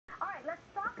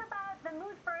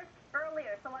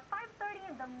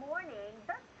the morning.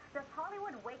 Does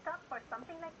Hollywood wake up for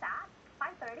something like that?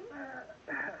 5:30?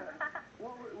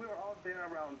 Well, we were all there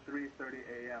around 3:30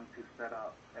 a.m. to set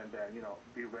up and then,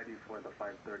 be ready for the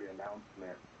 5:30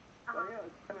 announcement. So,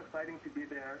 it's kind of exciting to be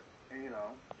there and,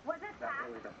 Was it that packed?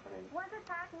 early that morning. Was it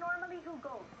packed? Normally, who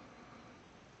goes?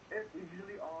 It's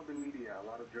usually all the media. A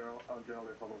lot of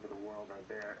journalists all over the world are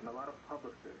there, and a lot of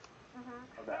publicists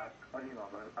of the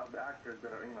actors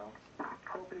that are,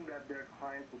 hoping that their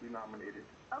clients will be nominated.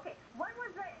 Okay, what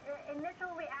was the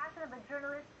initial reaction of the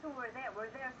journalists who were there? Were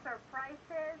there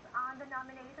surprises on the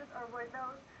nominations, or were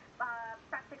those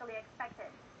practically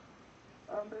expected?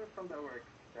 There were some that were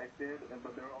expected,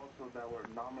 but there were also that were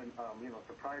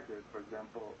surprises. For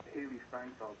example, Haley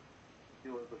Steinfeld. She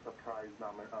was a surprise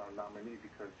nominee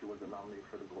because she was a nominee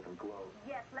for the Golden Globe.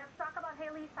 Yes, let's talk about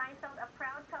Haley Steinfeld, a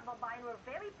proud Kababayan. We're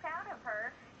very proud of her.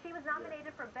 She was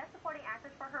nominated for Best Supporting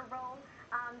Actress for her role,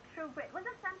 True Grit. Was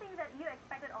it something that you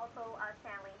expected also,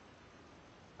 Sthanlee?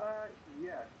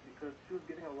 Yes, because she was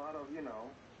getting a lot of,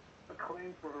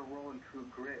 acclaim for her role in True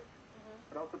Grit.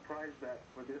 But I was surprised that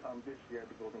for this year,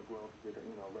 the Golden Globes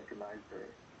didn't, recognize her.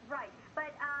 Right,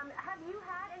 but have you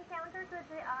had encounters with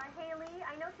Haley?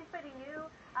 I know she's pretty new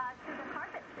to the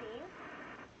carpet scene.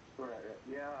 Right,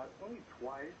 yeah, only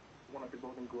twice. One at the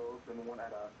Golden Globes and one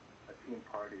at a team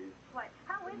party. What?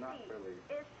 How is Not she? Really.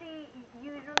 Is she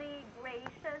usually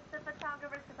gracious to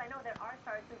photographers? Because I know there are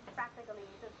stars who practically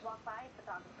just walk by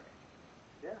photographers.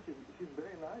 Yeah, she's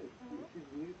very nice. She's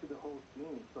new to the whole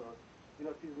scene, so,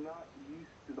 she's not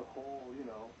used to the whole,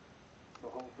 the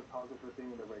whole photographer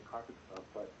thing and the red carpet stuff.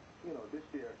 But, this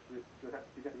year, you got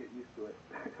to get used to it.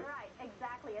 Right,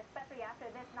 exactly, especially after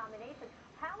this nomination.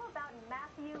 How about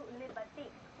Matthew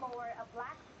Libatique for A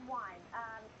Black Swan?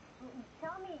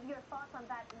 Tell me your thoughts on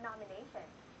that nomination.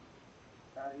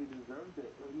 He deserves it.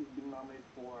 He's been nominated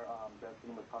for Best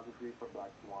Cinematography for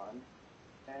Black Swan.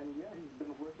 And, yeah, he's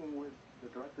been working with the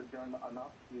director, Darren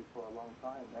Aronofsky, for a long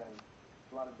time, and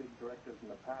a lot of big directors in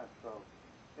the past. So,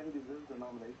 yeah, he deserves the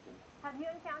nomination. Have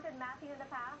you encountered Matthew in the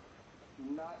past?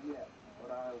 Not yet,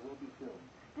 but I will be soon.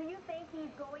 Do you think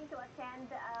he's going to attend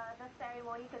the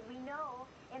ceremony? Because we know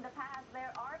in the past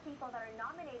there are people that are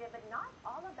nominated, but not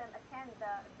all of them attend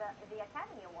the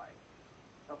Academy Awards.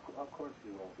 Of course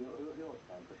he will. He'll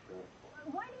attend for sure.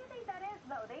 Why do you think that is,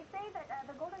 though? They say that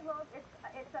the Golden Globes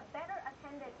it's a better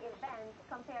attended event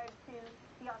compared to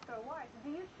the Oscar Awards. Do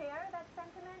you share that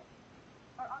sentiment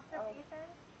or observation?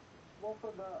 Well,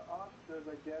 for the Oscars,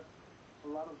 I guess a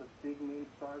lot of the big name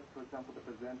stars, for example, the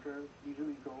presenters,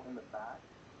 usually go in the back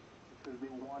because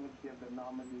they want to give the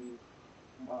nominees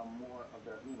more of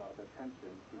their, the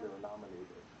attention because they were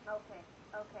nominated. Okay.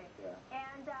 Yeah.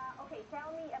 And, okay,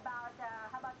 tell me about,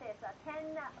 how about this,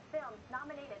 10 films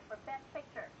nominated for Best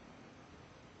Picture.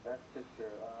 Best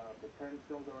Picture. The 10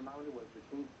 films that were nominated was The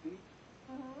King's Speech,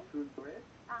 True Grit,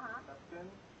 Captain,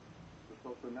 The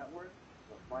Social Network,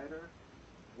 The Fighter,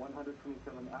 127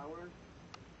 Hours,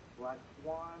 Black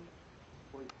Swan,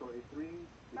 Toy Story 3,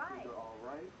 The Kids Are All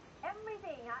Right.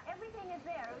 Everything is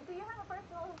there. Do you have a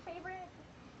personal favorite?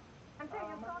 I'm sure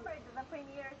you covered the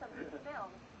premieres of these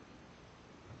films.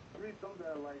 3 films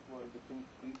that I liked were The King's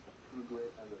Speech, True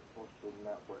Grit, and The Social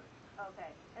Network.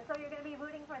 Okay, and so you're going to be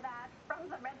rooting for that from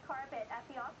the red carpet at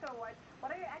the Oscar Awards.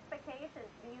 What are your expectations?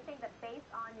 Do you think that based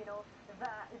on,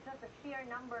 just the sheer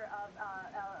number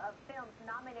of films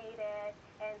nominated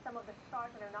and some of the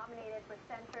stars that are nominated for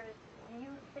censors, do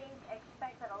you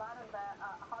expect that a lot of the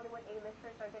Hollywood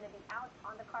A-listers are going to be out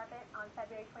on the carpet on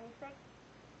February 26th?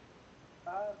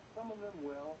 Some of them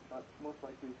will, but most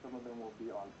likely some of them will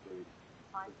be on stage.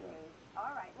 On stage.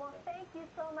 All right. Well, thank you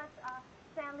so much,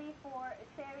 Sthanlee, for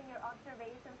sharing your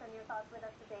observations and your thoughts with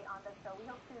us today on the show. We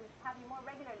hope to have you more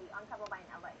regularly on Kababayan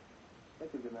LA.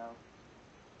 Thank you, Janelle.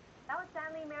 That was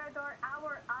Sthanlee Mirador,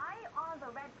 our eye on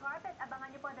the red carpet.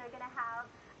 Abangan niyo po, they're going to have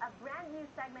a brand new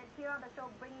segment here on the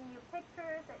show, bringing you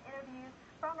pictures and interviews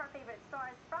from our favorite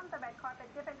stars from the red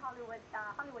carpet, different Hollywood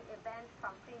events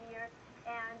from premieres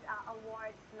and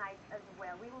awards nights as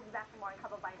well. We will be back for more on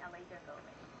Kababayan LA during the